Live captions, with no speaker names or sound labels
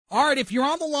right, if you're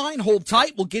on the line, hold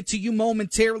tight. We'll get to you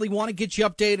momentarily. Want to get you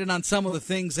updated on some of the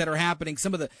things that are happening,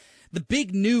 some of the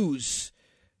big news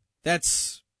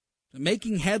that's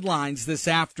making headlines this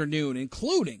afternoon,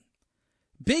 including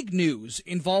big news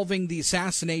involving the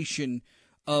assassination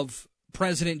of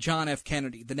President John F.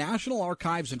 Kennedy. The National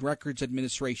Archives and Records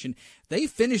Administration, they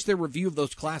finished their review of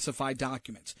those classified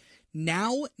documents.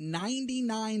 Now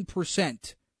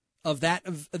 99% of that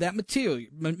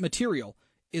material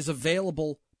is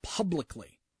available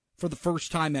publicly for the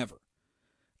first time ever.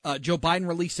 Joe Biden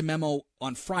released a memo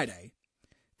on Friday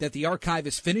that the archive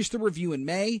has finished the review in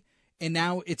May, and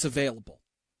now it's available.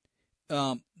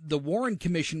 The Warren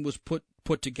Commission was put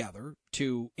together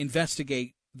to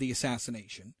investigate the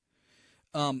assassination.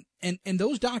 And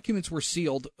those documents were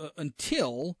sealed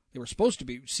until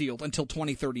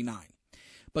 2039.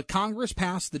 But Congress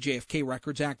passed the JFK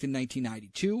Records Act in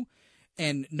 1992,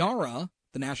 and NARA,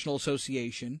 the National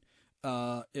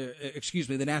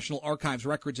Archives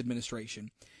Records Administration,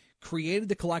 created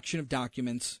the collection of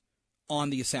documents on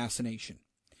the assassination.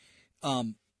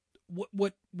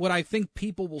 What I think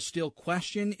people will still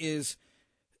question is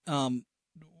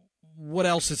what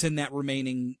else is in that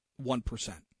remaining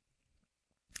 1%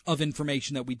 of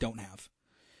information that we don't have.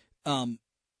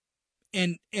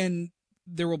 And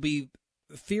there will be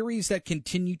theories that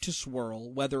continue to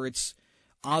swirl, whether it's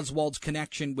Oswald's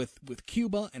connection with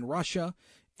Cuba and Russia,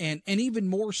 and even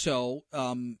more so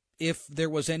if there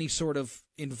was any sort of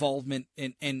involvement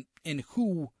and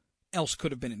who else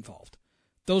could have been involved.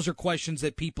 Those are questions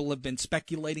that people have been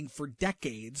speculating for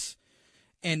decades,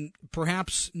 and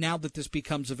perhaps now that this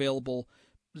becomes available,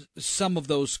 some of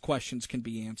those questions can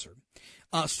be answered.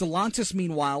 Stellantis,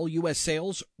 meanwhile, U.S.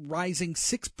 sales rising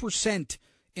 6%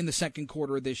 in the second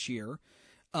quarter of this year.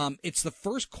 It's the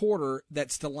first quarter that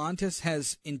Stellantis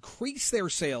has increased their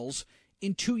sales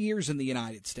in 2 years in the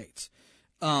United States.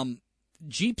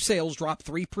 Jeep sales dropped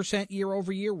 3% year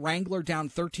over year, Wrangler down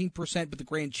 13%, but the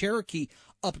Grand Cherokee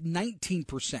up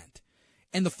 19%.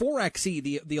 And the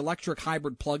 4xe, the electric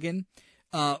hybrid plug-in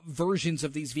versions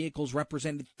of these vehicles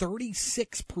represented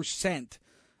 36%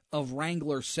 of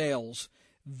Wrangler sales.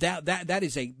 That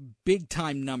is a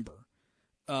big-time number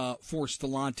for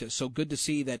Stellantis. So good to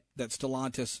see that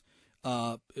Stellantis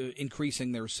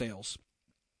increasing their sales.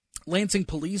 Lansing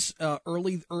police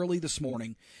early this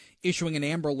morning issuing an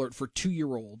Amber Alert for a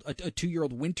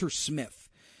 2-year-old Winter Smith.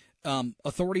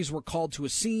 Authorities were called to a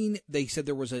scene. They said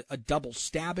there was a double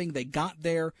stabbing. They got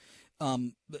there.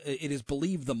 It is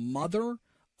believed the mother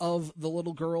of the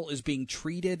little girl is being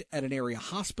treated at an area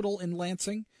hospital in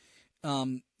Lansing.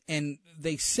 And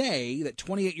they say that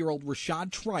 28-year-old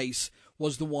Rashad Trice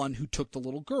was the one who took the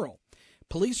little girl.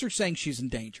 Police are saying she's in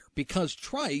danger because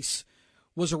Trice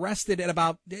was arrested at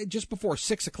about just before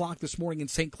 6 o'clock this morning in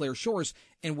St. Clair Shores,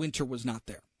 and Winter was not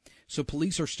there. So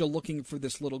police are still looking for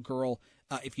this little girl.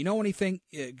 If you know anything,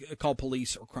 call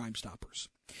police or Crime Stoppers.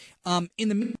 In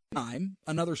the meantime,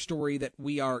 another story that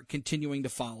we are continuing to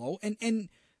follow, and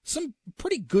some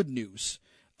pretty good news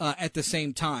at the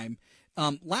same time.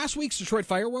 Last week's Detroit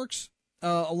fireworks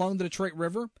along the Detroit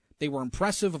River, they were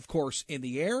impressive, of course, in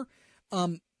the air,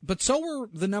 but so were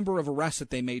the number of arrests that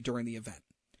they made during the event.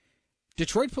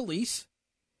 Detroit police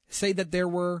say that there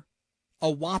were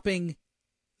a whopping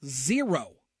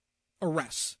 0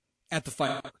 arrests at the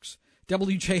fireworks.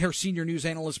 WJR senior news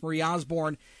analyst Marie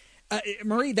Osborne.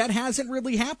 Marie, that hasn't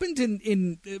really happened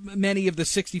in many of the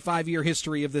 65-year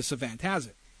history of this event, has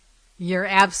it? You're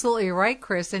absolutely right,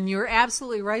 Chris, and you're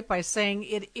absolutely right by saying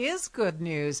it is good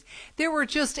news. There were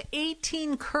just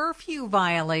 18 curfew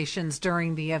violations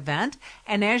during the event,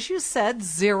 and as you said,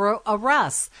 0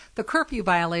 arrests. The curfew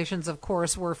violations, of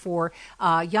course, were for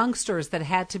youngsters that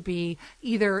had to be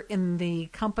either in the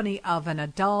company of an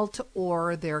adult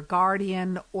or their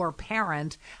guardian or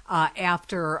parent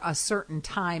after a certain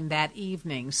time that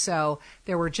evening. So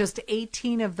there were just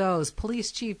 18 of those.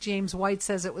 Police Chief James White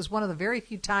says it was one of the very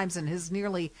few times in his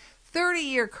nearly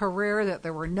 30-year career that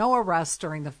there were no arrests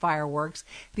during the fireworks.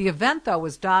 The event, though,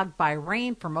 was dogged by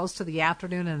rain for most of the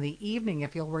afternoon and the evening,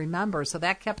 if you'll remember, so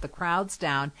that kept the crowds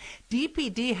down.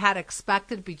 DPD had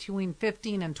expected between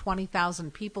 15 and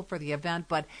 20,000 people for the event,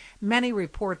 but many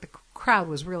report the crowd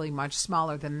was really much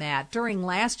smaller than that. During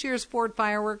last year's Ford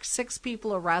fireworks, 6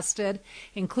 people arrested,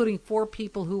 including 4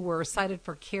 people who were cited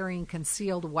for carrying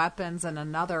concealed weapons and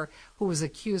another who was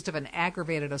accused of an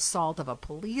aggravated assault of a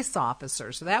police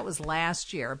officer. So that was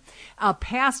last year.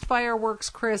 Past fireworks,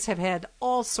 Chris, have had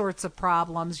all sorts of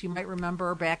problems. You might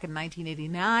remember back in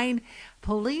 1989,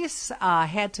 police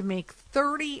had to make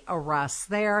 30 arrests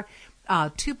there.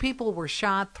 2 people were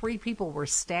shot, 3 people were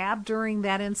stabbed during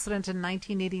that incident in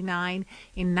 1989.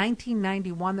 In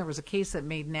 1991, there was a case that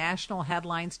made national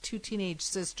headlines. 2 teenage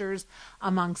sisters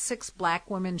among 6 black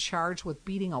women charged with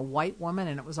beating a white woman,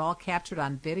 and it was all captured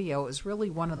on video. It was really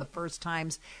one of the first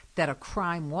times that a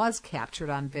crime was captured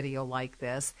on video like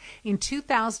this. In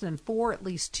 2004, at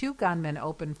least 2 gunmen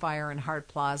opened fire in Hart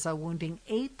Plaza, wounding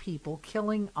 8 people,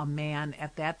 killing a man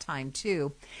at that time,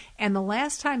 too. And the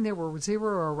last time there were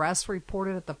 0 arrests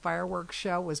reported at the fireworks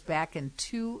show was back in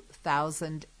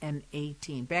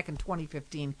 2018. Back in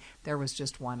 2015, there was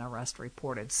just 1 arrest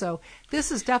reported. So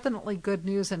this is definitely good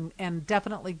news and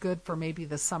definitely good for maybe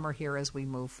the summer here as we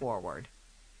move forward.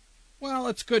 Well,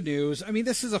 it's good news. I mean,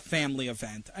 this is a family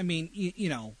event. I mean, you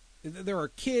know, there are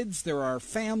kids, there are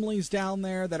families down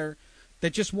there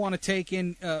that just want to take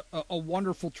in a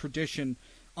wonderful tradition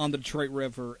on the Detroit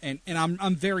River, and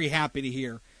I'm very happy to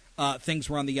hear things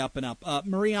were on the up and up.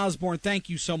 Marie Osborne, thank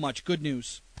you so much. Good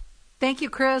news. Thank you,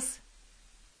 Chris.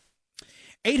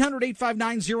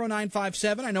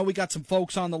 800-859-0957. I know we got some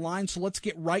folks on the line, so let's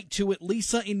get right to it.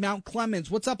 Lisa in Mount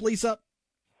Clemens. What's up, Lisa?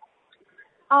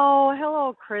 Oh,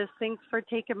 hello, Chris. Thanks for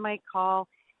taking my call.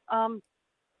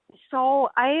 So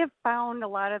I have found a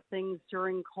lot of things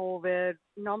during COVID.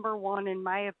 Number one, in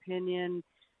my opinion,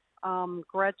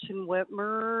 Gretchen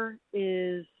Whitmer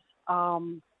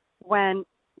went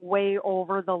way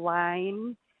over the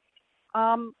line.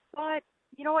 But,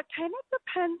 you know, it kind of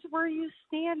depends where you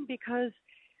stand because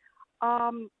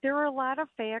there are a lot of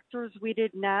factors we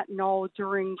did not know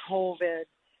during COVID.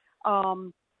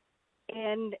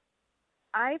 And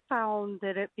I found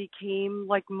that it became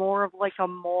like more of like a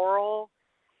moral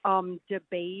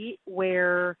debate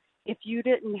where if you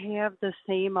didn't have the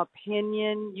same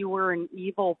opinion, you were an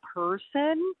evil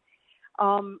person.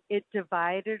 It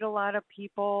divided a lot of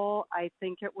people. I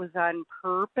think it was on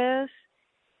purpose.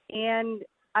 And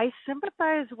I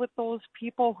sympathize with those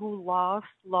people who lost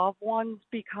loved ones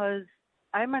because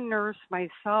I'm a nurse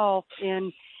myself,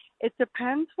 and it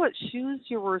depends what shoes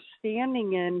you were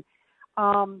standing in.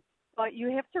 But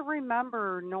you have to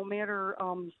remember, no matter,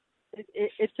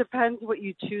 it depends what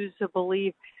you choose to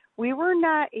believe. We were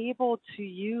not able to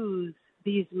use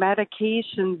these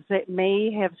medications that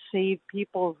may have saved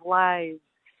people's lives.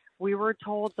 We were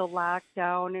told to lock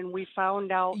down, and we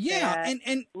found out. Yeah, that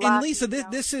and Lisa,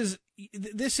 this is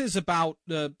about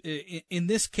in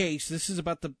this case, this is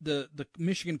about the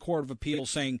Michigan Court of Appeals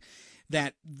saying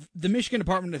that the Michigan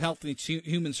Department of Health and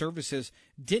Human Services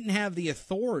didn't have the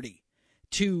authority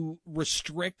to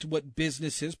restrict what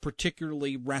businesses,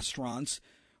 particularly restaurants,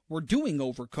 were doing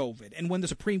over COVID. And when the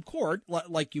Supreme Court,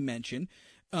 like you mentioned,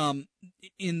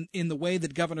 in the way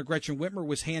that Governor Gretchen Whitmer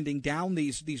was handing down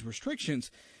these restrictions,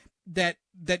 that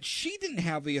she didn't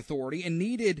have the authority and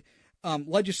needed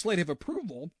legislative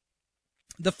approval,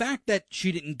 the fact that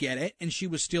she didn't get it and she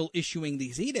was still issuing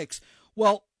these edicts,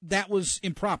 well, that was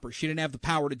improper. She didn't have the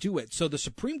power to do it. So the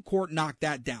Supreme Court knocked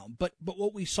that down. But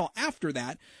what we saw after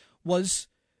that was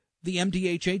the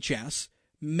MDHHS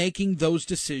making those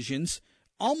decisions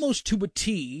almost to a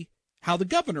T how the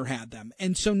governor had them.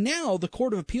 And so now the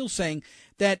Court of Appeals saying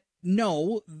that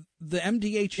no, the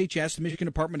MDHHS, the Michigan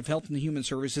Department of Health and Human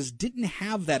Services, didn't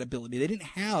have that ability. They didn't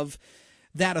have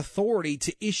that authority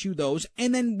to issue those.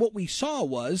 And then what we saw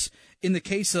was, in the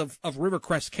case of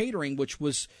Rivercrest Catering, which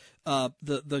was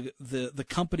the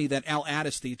company that Al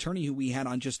Addis, the attorney who we had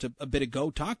on just a bit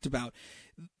ago, talked about,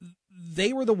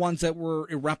 they were the ones that were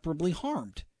irreparably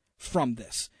harmed from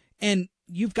this. And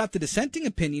you've got the dissenting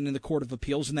opinion in the Court of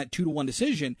Appeals in that 2-1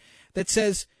 decision that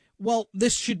says, well,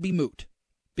 this should be moot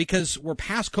because we're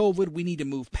past COVID. We need to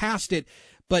move past it.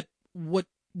 But what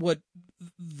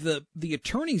the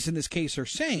attorneys in this case are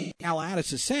saying, Al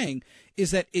Addis is saying,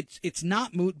 is that it's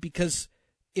not moot because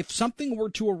if something were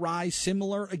to arise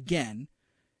similar again,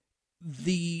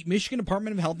 the Michigan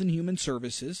Department of Health and Human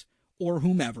Services or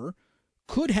whomever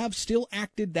could have still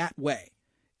acted that way.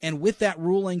 And with that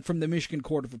ruling from the Michigan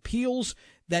Court of Appeals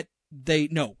that they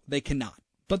cannot.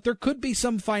 But there could be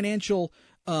some financial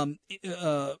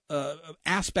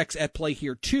aspects at play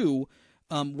here too,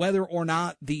 whether or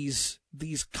not these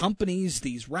companies,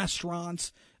 these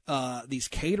restaurants, these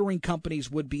catering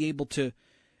companies would be able to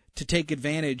take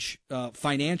advantage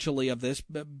financially of this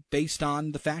based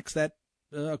on the facts that,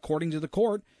 according to the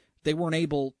court, they weren't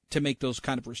able to make those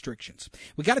kind of restrictions.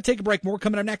 We got to take a break. More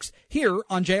coming up next here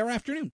on JR Afternoon.